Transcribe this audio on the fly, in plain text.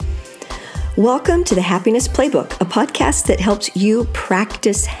Welcome to the Happiness Playbook, a podcast that helps you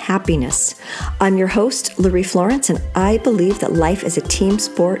practice happiness. I'm your host, Larry Florence, and I believe that life is a team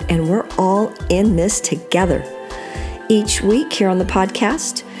sport and we're all in this together. Each week here on the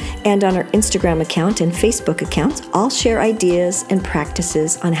podcast and on our Instagram account and Facebook accounts, I'll share ideas and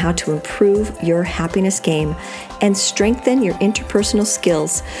practices on how to improve your happiness game and strengthen your interpersonal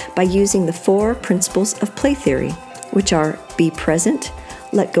skills by using the 4 principles of play theory, which are be present,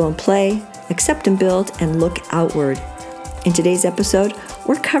 let go and play, accept and build, and look outward. In today's episode,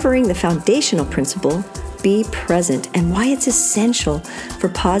 we're covering the foundational principle, be present, and why it's essential for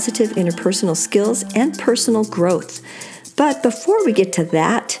positive interpersonal skills and personal growth. But before we get to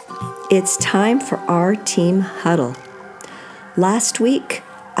that, it's time for our team huddle. Last week,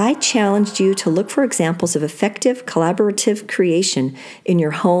 I challenged you to look for examples of effective collaborative creation in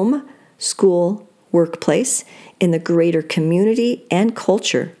your home, school, workplace, in the greater community and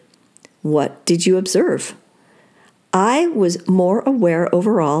culture. What did you observe? I was more aware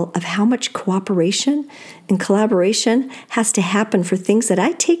overall of how much cooperation and collaboration has to happen for things that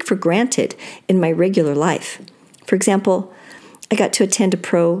I take for granted in my regular life. For example, I got to attend a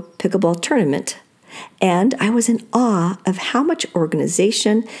pro pickleball tournament, and I was in awe of how much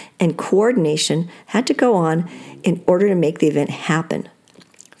organization and coordination had to go on in order to make the event happen.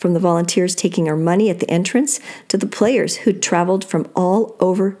 From the volunteers taking our money at the entrance, to the players who traveled from all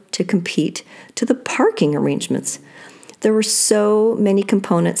over to compete, to the parking arrangements. There were so many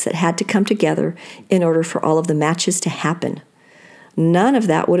components that had to come together in order for all of the matches to happen. None of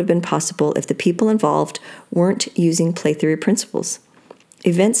that would have been possible if the people involved weren't using play theory principles.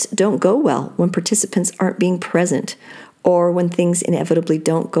 Events don't go well when participants aren't being present, or when things inevitably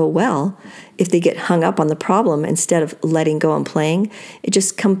don't go well. If they get hung up on the problem instead of letting go and playing, it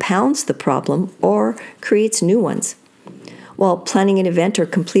just compounds the problem or creates new ones. While planning an event or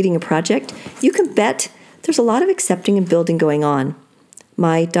completing a project, you can bet there's a lot of accepting and building going on.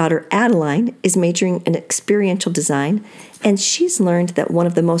 My daughter Adeline is majoring in experiential design, and she's learned that one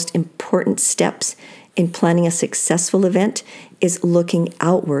of the most important steps in planning a successful event is looking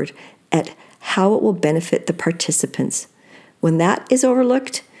outward at how it will benefit the participants. When that is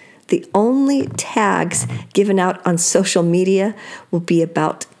overlooked, the only tags given out on social media will be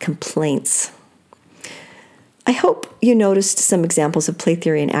about complaints. I hope you noticed some examples of play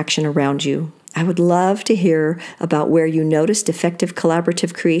theory in action around you. I would love to hear about where you noticed effective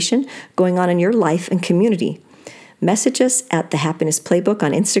collaborative creation going on in your life and community. Message us at the Happiness Playbook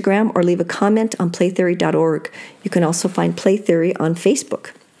on Instagram or leave a comment on playtheory.org. You can also find Play Theory on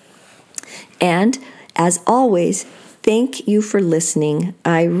Facebook. And as always, thank you for listening.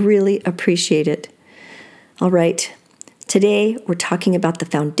 I really appreciate it. All right, today we're talking about the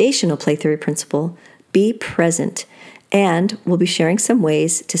foundational play theory principle, be present, and we'll be sharing some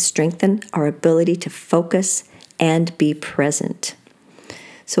ways to strengthen our ability to focus and be present.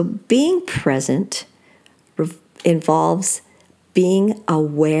 So being present involves being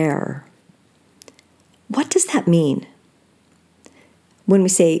aware. What does that mean? When we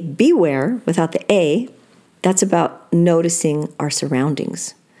say beware without the A, that's about noticing our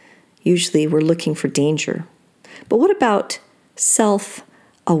surroundings. Usually we're looking for danger. But what about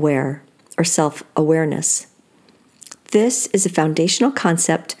self-aware or self-awareness? This is a foundational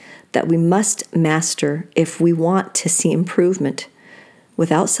concept that we must master if we want to see improvement.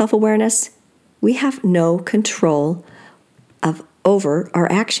 Without self-awareness, we have no control over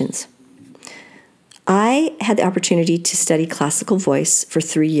our actions. I had the opportunity to study classical voice for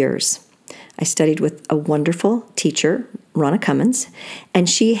 3 years. I studied with a wonderful teacher, Ronna Cummins, and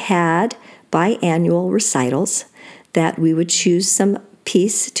she had biannual recitals that we would choose some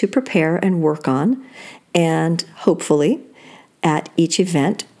piece to prepare and work on, and hopefully at each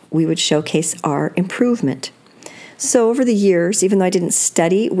event we would showcase our improvement. So over the years, even though I didn't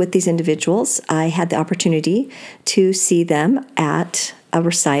study with these individuals, I had the opportunity to see them at a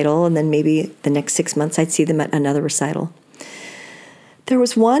recital, and then maybe the next 6 months I'd see them at another recital. There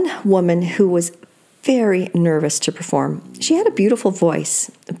was one woman who was very nervous to perform. She had a beautiful voice,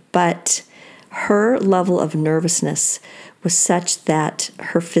 but her level of nervousness was such that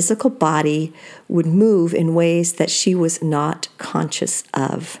her physical body would move in ways that she was not conscious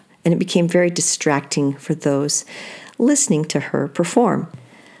of, and it became very distracting for those listening to her perform.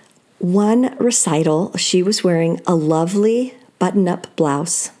 One recital, she was wearing a lovely button-up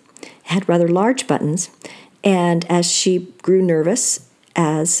blouse. It had rather large buttons, and as she grew nervous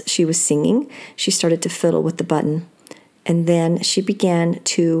as she was singing, she started to fiddle with the button, and then she began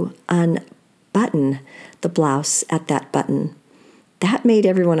to unbutton the blouse at that button. That made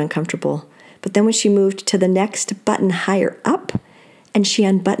everyone uncomfortable. But then when she moved to the next button higher up and she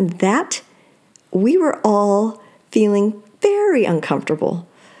unbuttoned that, we were all feeling very uncomfortable.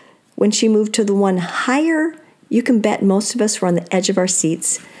 When she moved to the one higher, you can bet most of us were on the edge of our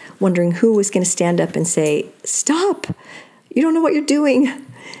seats, wondering who was going to stand up and say, "Stop, you don't know what you're doing."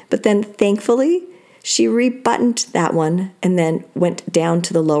 But then thankfully, she rebuttoned that one and then went down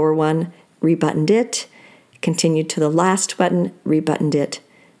to the lower one, rebuttoned it, continued to the last button, rebuttoned it.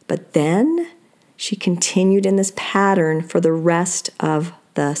 But then she continued in this pattern for the rest of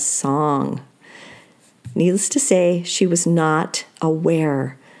the song. Needless to say, she was not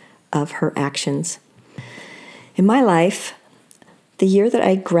aware of her actions. In my life, the year that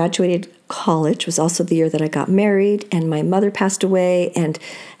I graduated college was also the year that I got married, and my mother passed away and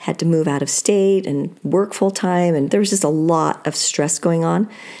had to move out of state and work full time, and there was just a lot of stress going on.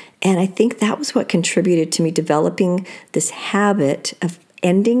 And I think that was what contributed to me developing this habit of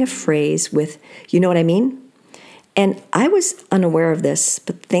ending a phrase with, "You know what I mean?" And I was unaware of this,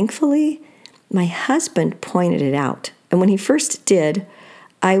 but thankfully, my husband pointed it out. And when he first did,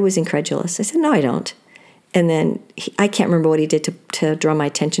 I was incredulous. I said, "No, I don't." And then I can't remember what he did to draw my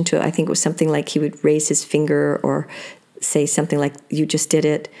attention to it. I think it was something like he would raise his finger or say something like, "You just did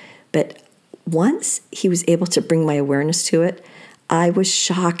it." But once he was able to bring my awareness to it, I was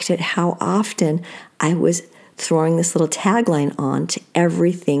shocked at how often I was throwing this little tagline on to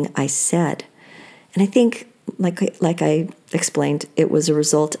everything I said. And I think, like I explained, it was a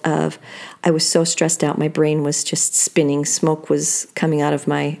result of I was so stressed out. My brain was just spinning. Smoke was coming out of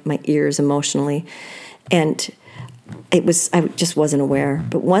my ears emotionally. And I just wasn't aware.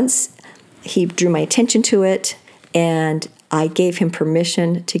 But once he drew my attention to it and I gave him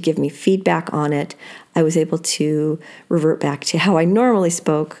permission to give me feedback on it, I was able to revert back to how I normally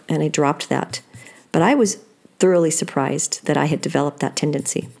spoke, and I dropped that. But I was thoroughly surprised that I had developed that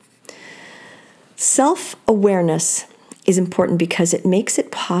tendency. Self-awareness is important because it makes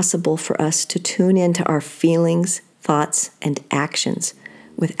it possible for us to tune into our feelings, thoughts, and actions.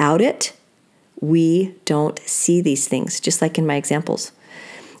 Without it, we don't see these things, just like in my examples.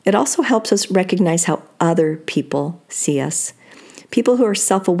 It also helps us recognize how other people see us. People who are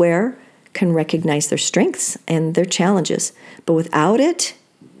self-aware can recognize their strengths and their challenges, but without it,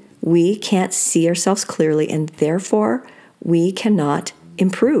 we can't see ourselves clearly, and therefore, we cannot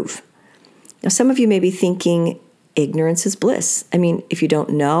improve. Now, some of you may be thinking ignorance is bliss. I mean, if you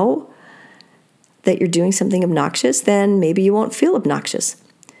don't know that you're doing something obnoxious, then maybe you won't feel obnoxious.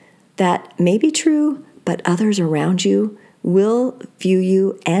 That may be true, but others around you will view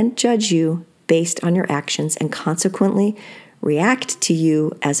you and judge you based on your actions and consequently react to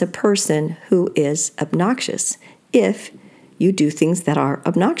you as a person who is obnoxious if you do things that are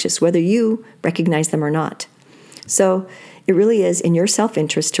obnoxious, whether you recognize them or not. So it really is in your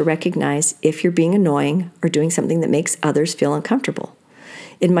self-interest to recognize if you're being annoying or doing something that makes others feel uncomfortable.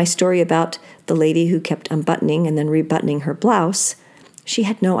 In my story about the lady who kept unbuttoning and then rebuttoning her blouse, she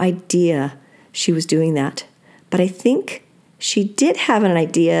had no idea she was doing that. But I think she did have an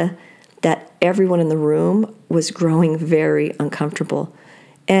idea that everyone in the room was growing very uncomfortable.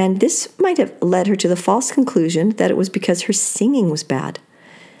 And this might have led her to the false conclusion that it was because her singing was bad.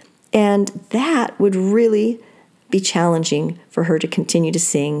 And that would really be challenging for her to continue to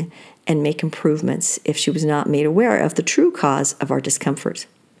sing and make improvements if she was not made aware of the true cause of our discomfort.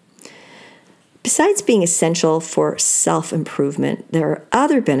 Besides being essential for self-improvement, there are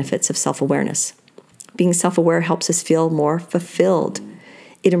other benefits of self-awareness. Being self-aware helps us feel more fulfilled.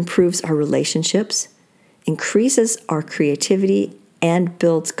 It improves our relationships, increases our creativity, and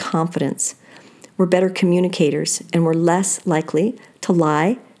builds confidence. We're better communicators, and we're less likely to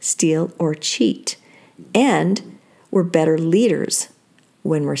lie, steal, or cheat. And we're better leaders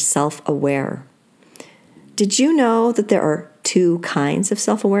when we're self-aware. Did you know that there are two kinds of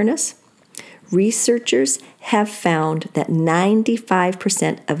self-awareness? Researchers have found that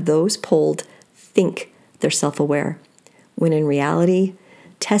 95% of those polled think they're self-aware, when in reality,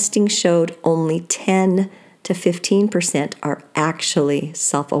 testing showed only 10 to 15% are actually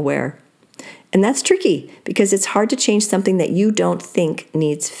self-aware. And that's tricky because it's hard to change something that you don't think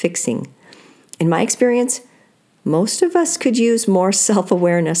needs fixing. In my experience, most of us could use more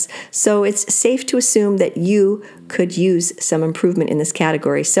self-awareness, so it's safe to assume that you could use some improvement in this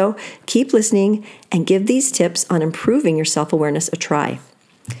category. So keep listening and give these tips on improving your self-awareness a try.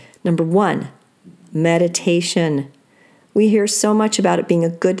 Number 1, meditation. We hear so much about it being a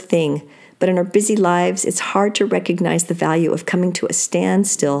good thing, but in our busy lives, it's hard to recognize the value of coming to a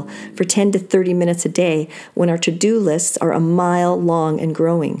standstill for 10 to 30 minutes a day when our to-do lists are a mile long and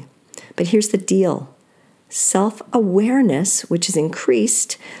growing. But here's the deal. Self-awareness, which is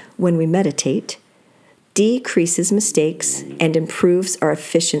increased when we meditate, decreases mistakes and improves our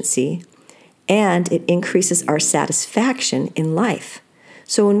efficiency, and it increases our satisfaction in life.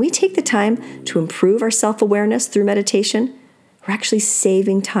 So when we take the time to improve our self-awareness through meditation, we're actually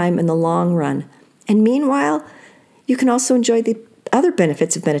saving time in the long run. And meanwhile, you can also enjoy the other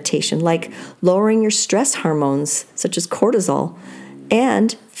benefits of meditation, like lowering your stress hormones, such as cortisol,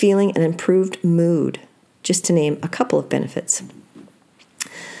 and feeling an improved mood, just to name a couple of benefits.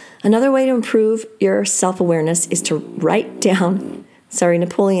 Another way to improve your self-awareness is to write down. Sorry,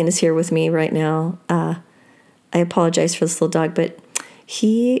 Napoleon is here with me right now. I apologize for this little dog, but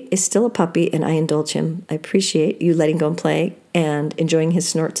he is still a puppy and I indulge him. I appreciate you letting go and play and enjoying his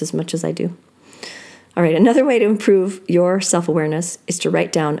snorts as much as I do. All right, another way to improve your self-awareness is to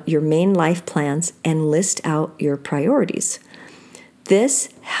write down your main life plans and list out your priorities. This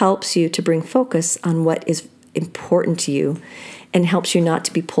helps you to bring focus on what is important to you and helps you not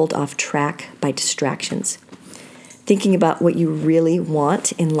to be pulled off track by distractions. Thinking about what you really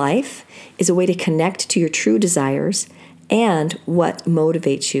want in life is a way to connect to your true desires and what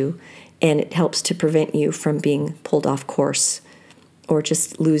motivates you, and it helps to prevent you from being pulled off course or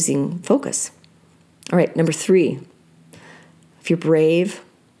just losing focus. All right, number 3, if you're brave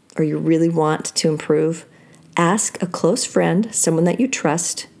or you really want to improve, ask a close friend, someone that you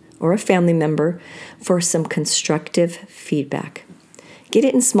trust, or a family member for some constructive feedback. Get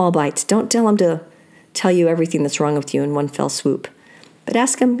it in small bites. Don't tell them to tell you everything that's wrong with you in one fell swoop. But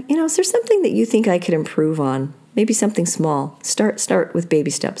ask them, is there something that you think I could improve on? Maybe something small. Start with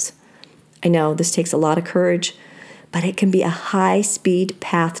baby steps. I know this takes a lot of courage, but it can be a high-speed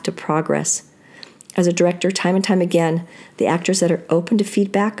path to progress. As a director, time and time again, the actors that are open to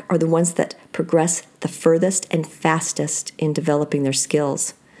feedback are the ones that progress the furthest and fastest in developing their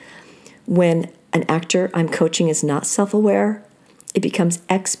skills. When an actor I'm coaching is not self-aware, it becomes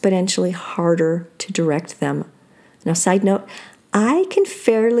exponentially harder to direct them. Now, side note, I can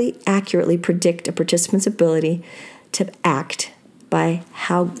fairly accurately predict a participant's ability to act by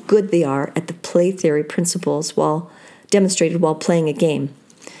how good they are at the play theory principles demonstrated while playing a game.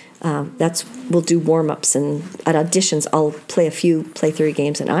 We'll do warm-ups, and at auditions, I'll play a few play theory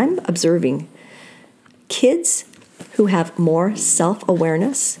games, and I'm observing kids who have more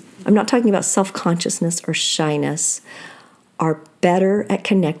self-awareness, I'm not talking about self-consciousness or shyness, are better at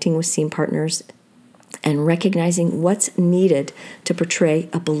connecting with scene partners and recognizing what's needed to portray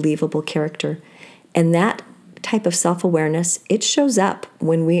a believable character. And that type of self-awareness, it shows up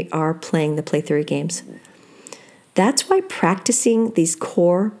when we are playing the play theory games. That's why practicing these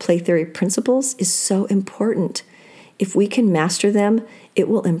core play theory principles is so important. If we can master them, it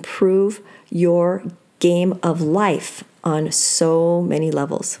will improve your game of life on so many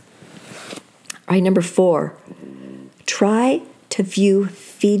levels. All right, number 4, try to view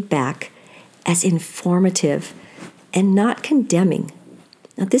feedback as informative and not condemning.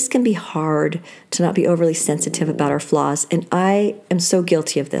 Now, this can be hard to not be overly sensitive about our flaws, and I am so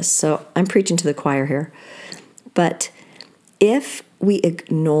guilty of this, so I'm preaching to the choir here. But if we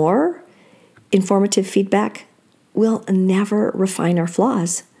ignore informative feedback, we'll never refine our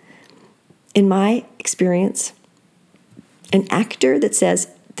flaws. In my experience, an actor that says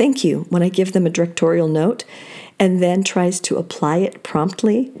thank you when I give them a directorial note and then tries to apply it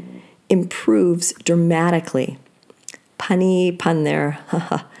promptly improves dramatically. Punny pun there.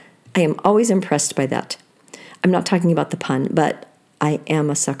 I am always impressed by that. I'm not talking about the pun, but I am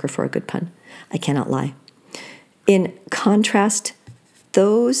a sucker for a good pun. I cannot lie. In contrast,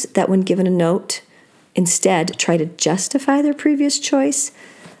 those that when given a note instead try to justify their previous choice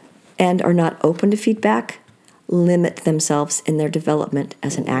and are not open to feedback limit themselves in their development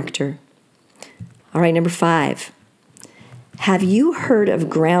as an actor. All right, number 5. Have you heard of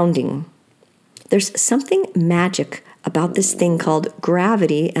grounding? There's something magic about this thing called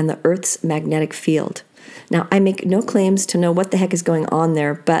gravity and the Earth's magnetic field. Now, I make no claims to know what the heck is going on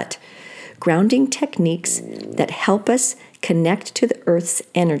there, but grounding techniques that help us connect to the Earth's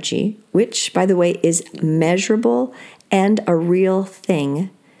energy, which, by the way, is measurable and a real thing,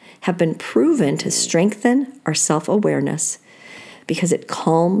 have been proven to strengthen our self-awareness because it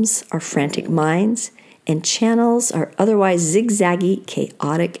calms our frantic minds and channels our otherwise zigzaggy,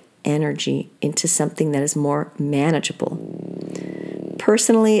 chaotic energy into something that is more manageable.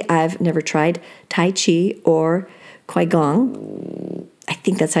 Personally, I've never tried Tai Chi or Qigong. I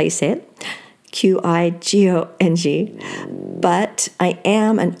think that's how you say it, Qigong, but I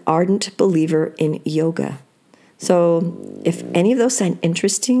am an ardent believer in yoga. So if any of those sound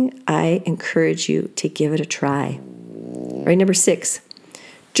interesting, I encourage you to give it a try. All right, number 6,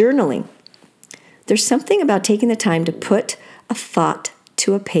 journaling. There's something about taking the time to put a thought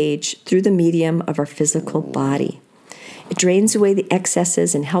to a page through the medium of our physical body. It drains away the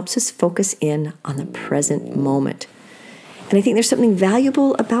excesses and helps us focus in on the present moment. And I think there's something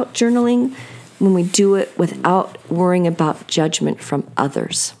valuable about journaling when we do it without worrying about judgment from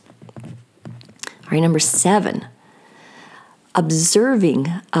others. All right, number 7,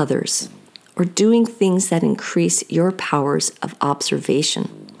 observing others or doing things that increase your powers of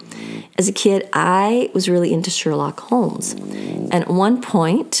observation. As a kid, I was really into Sherlock Holmes. And at one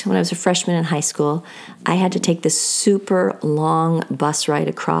point, when I was a freshman in high school, I had to take this super long bus ride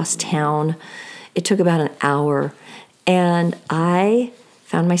across town. It took about an hour, and I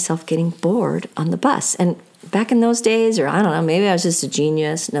found myself getting bored on the bus. And back in those days, or I don't know, maybe I was just a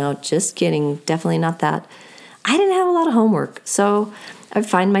genius. No, just kidding. Definitely not that. I didn't have a lot of homework, so I'd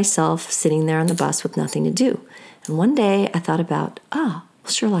find myself sitting there on the bus with nothing to do. And one day I thought about,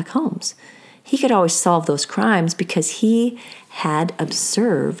 Sherlock Holmes. He could always solve those crimes because he had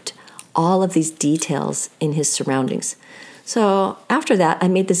observed all of these details in his surroundings. So after that, I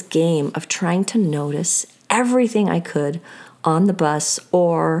made this game of trying to notice everything I could on the bus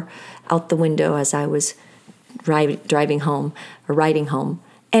or out the window as I was driving home or riding home.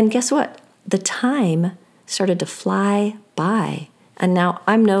 And guess what? The time started to fly by. And now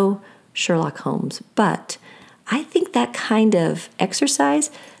I'm no Sherlock Holmes, but I think that kind of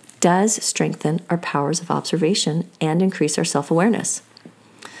exercise does strengthen our powers of observation and increase our self-awareness.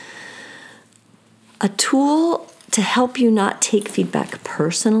 A tool to help you not take feedback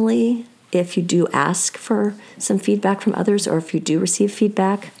personally if you do ask for some feedback from others or if you do receive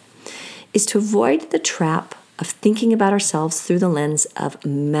feedback is to avoid the trap of thinking about ourselves through the lens of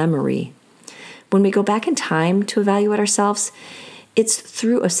memory. When we go back in time to evaluate ourselves, it's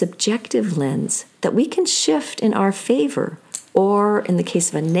through a subjective lens that we can shift in our favor, or in the case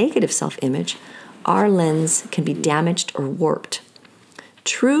of a negative self-image, our lens can be damaged or warped.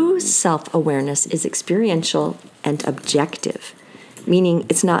 True self-awareness is experiential and objective, meaning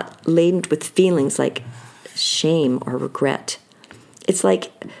it's not laden with feelings like shame or regret. It's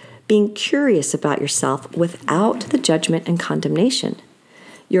like being curious about yourself without the judgment and condemnation.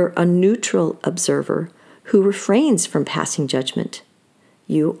 You're a neutral observer who refrains from passing judgment.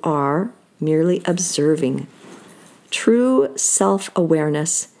 You are merely observing. True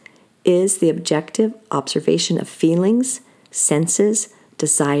self-awareness is the objective observation of feelings, senses,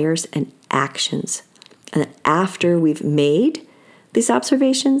 desires, and actions. And after we've made these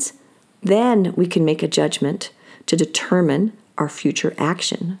observations, then we can make a judgment to determine our future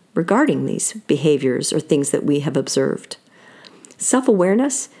action regarding these behaviors or things that we have observed.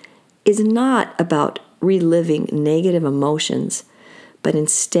 Self-awareness is not about reliving negative emotions, but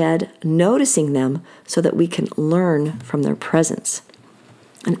instead noticing them so that we can learn from their presence.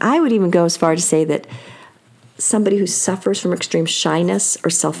 And I would even go as far to say that somebody who suffers from extreme shyness or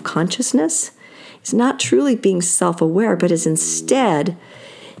self-consciousness is not truly being self-aware, but is instead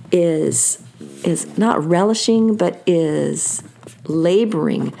is not relishing, but is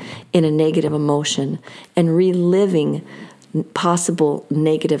laboring in a negative emotion and reliving possible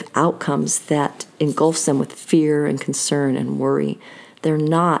negative outcomes that engulfs them with fear and concern and worry. They're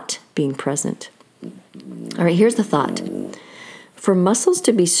not being present. All right, here's the thought. For muscles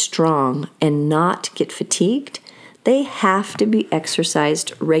to be strong and not get fatigued, they have to be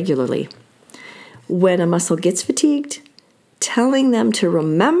exercised regularly. When a muscle gets fatigued, telling them to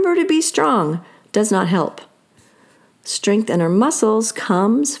remember to be strong does not help. Strength in our muscles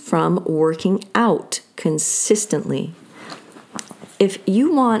comes from working out consistently. If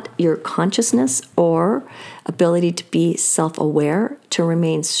you want your consciousness or ability to be self-aware to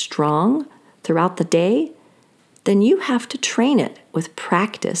remain strong throughout the day, then you have to train it with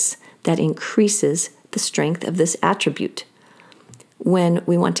practice that increases the strength of this attribute. When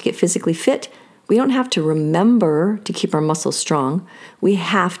we want to get physically fit, we don't have to remember to keep our muscles strong. We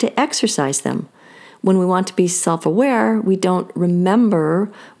have to exercise them. When we want to be self-aware, we don't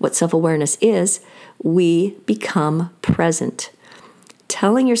remember what self-awareness is. We become present.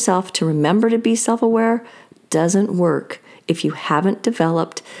 Telling yourself to remember to be self-aware doesn't work if you haven't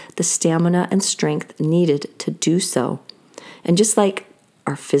developed the stamina and strength needed to do so. And just like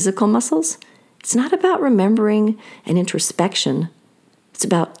our physical muscles, it's not about remembering and introspection. It's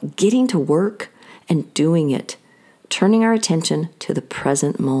about getting to work and doing it, turning our attention to the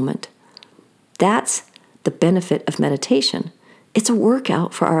present moment. That's the benefit of meditation. It's a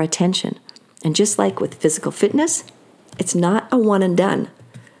workout for our attention. And just like with physical fitness, it's not a one and done.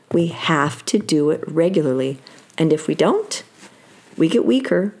 We have to do it regularly. And if we don't, we get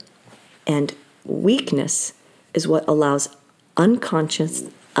weaker. And weakness is what allows unconscious,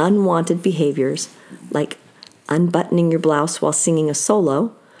 unwanted behaviors like unbuttoning your blouse while singing a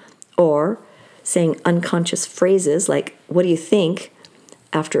solo or saying unconscious phrases like, "What do you think?"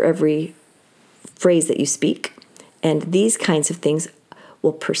 after every phrase that you speak. And these kinds of things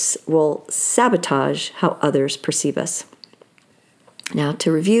will sabotage how others perceive us. Now,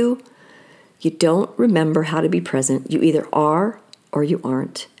 to review, you don't remember how to be present. You either are or you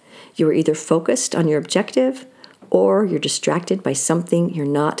aren't. You are either focused on your objective or you're distracted by something you're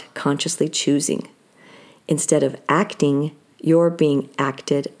not consciously choosing. Instead of acting, you're being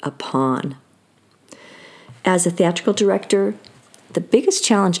acted upon. As a theatrical director, the biggest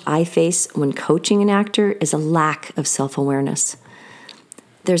challenge I face when coaching an actor is a lack of self-awareness.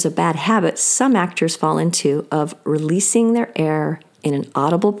 There's a bad habit some actors fall into of releasing their air in an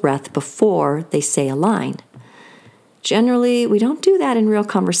audible breath before they say a line. Generally, we don't do that in real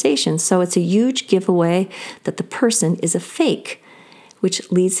conversations, so it's a huge giveaway that the person is a fake,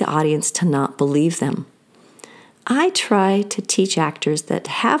 which leads the audience to not believe them. I try to teach actors that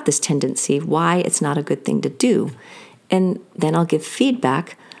have this tendency why it's not a good thing to do, and then I'll give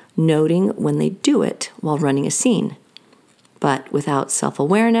feedback, noting when they do it while running a scene. But without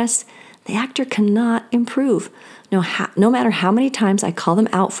self-awareness, the actor cannot improve. No matter how many times I call them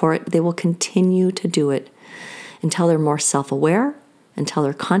out for it, they will continue to do it until they're more self-aware, until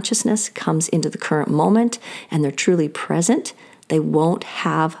their consciousness comes into the current moment and they're truly present. They won't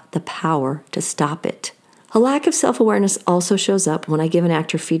have the power to stop it. A lack of self-awareness also shows up when I give an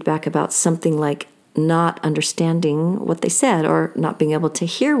actor feedback about something like not understanding what they said or not being able to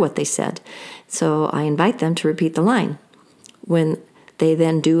hear what they said. So I invite them to repeat the line. When they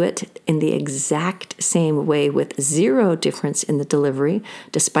then do it in the exact same way with zero difference in the delivery,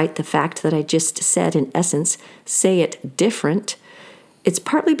 despite the fact that I just said, in essence, say it different, it's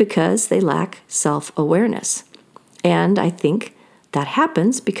partly because they lack self-awareness. And I think that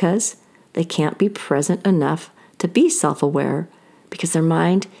happens because they can't be present enough to be self-aware because their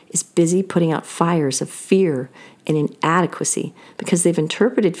mind is busy putting out fires of fear and inadequacy because they've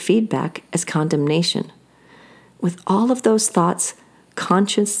interpreted feedback as condemnation. With all of those thoughts,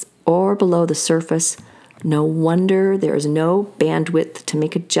 conscious or below the surface, no wonder there is no bandwidth to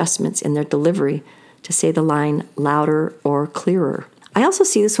make adjustments in their delivery to say the line louder or clearer. I also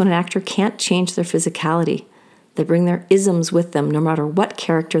see this when an actor can't change their physicality. They bring their isms with them no matter what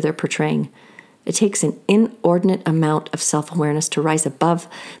character they're portraying. It takes an inordinate amount of self-awareness to rise above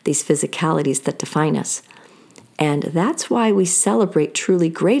these physicalities that define us. And that's why we celebrate truly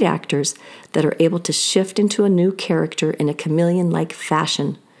great actors that are able to shift into a new character in a chameleon-like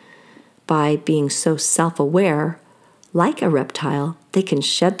fashion. By being so self-aware, like a reptile, they can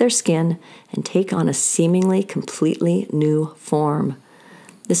shed their skin and take on a seemingly completely new form.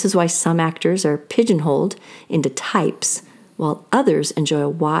 This is why some actors are pigeonholed into types, while others enjoy a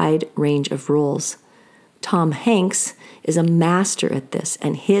wide range of roles. Tom Hanks is a master at this,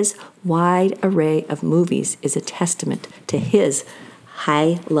 and his wide array of movies is a testament to his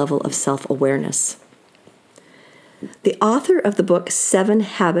high level of self-awareness. The author of the book 7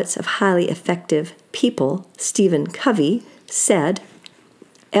 Habits of Highly Effective People, Stephen Covey, said,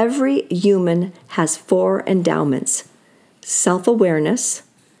 "Every human has 4 endowments: self-awareness,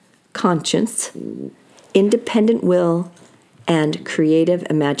 conscience, independent will, and creative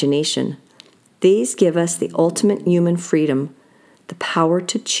imagination. These give us the ultimate human freedom, the power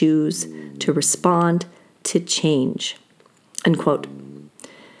to choose, to respond, to change." Unquote.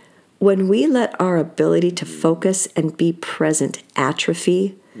 When we let our ability to focus and be present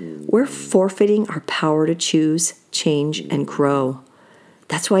atrophy, we're forfeiting our power to choose, change, and grow.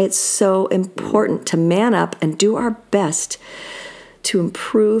 That's why it's so important to man up and do our best to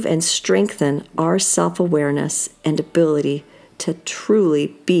improve and strengthen our self-awareness and ability to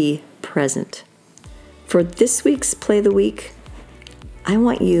truly be present. For this week's Play of the Week, I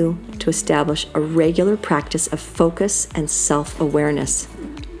want you to establish a regular practice of focus and self-awareness.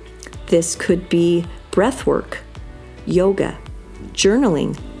 This could be breath work, yoga,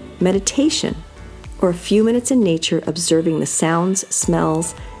 journaling, meditation, or a few minutes in nature observing the sounds,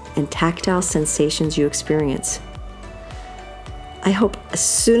 smells, and tactile sensations you experience. I hope as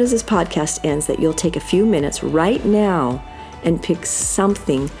soon as this podcast ends that you'll take a few minutes right now and pick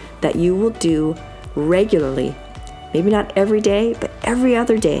something that you will do regularly, maybe not every day, but every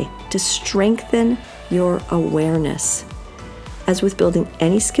other day, to strengthen your awareness. As with building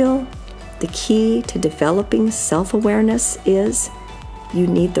any skill, the key to developing self-awareness is you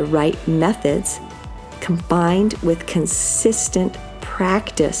need the right methods combined with consistent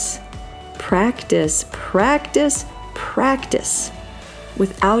practice. Practice, practice, practice.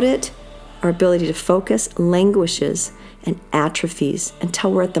 Without it, our ability to focus languishes and atrophies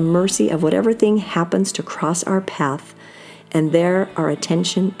until we're at the mercy of whatever thing happens to cross our path and there our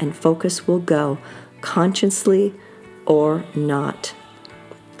attention and focus will go, consciously or not.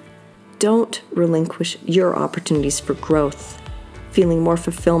 Don't relinquish your opportunities for growth, feeling more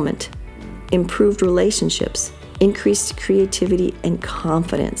fulfillment, improved relationships, increased creativity and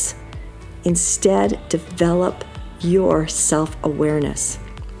confidence. Instead, develop your self-awareness.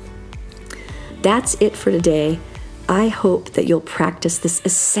 That's it for today. I hope that you'll practice this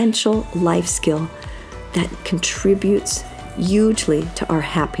essential life skill that contributes hugely to our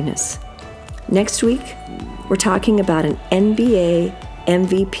happiness. Next week, we're talking about an NBA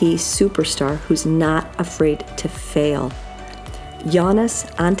MVP superstar who's not afraid to fail. Giannis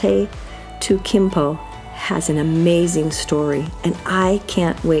Antetokounmpo has an amazing story, and I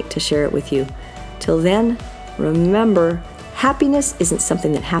can't wait to share it with you. Till then, remember, happiness isn't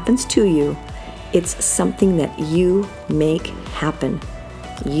something that happens to you. It's something that you make happen.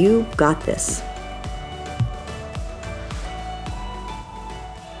 You got this.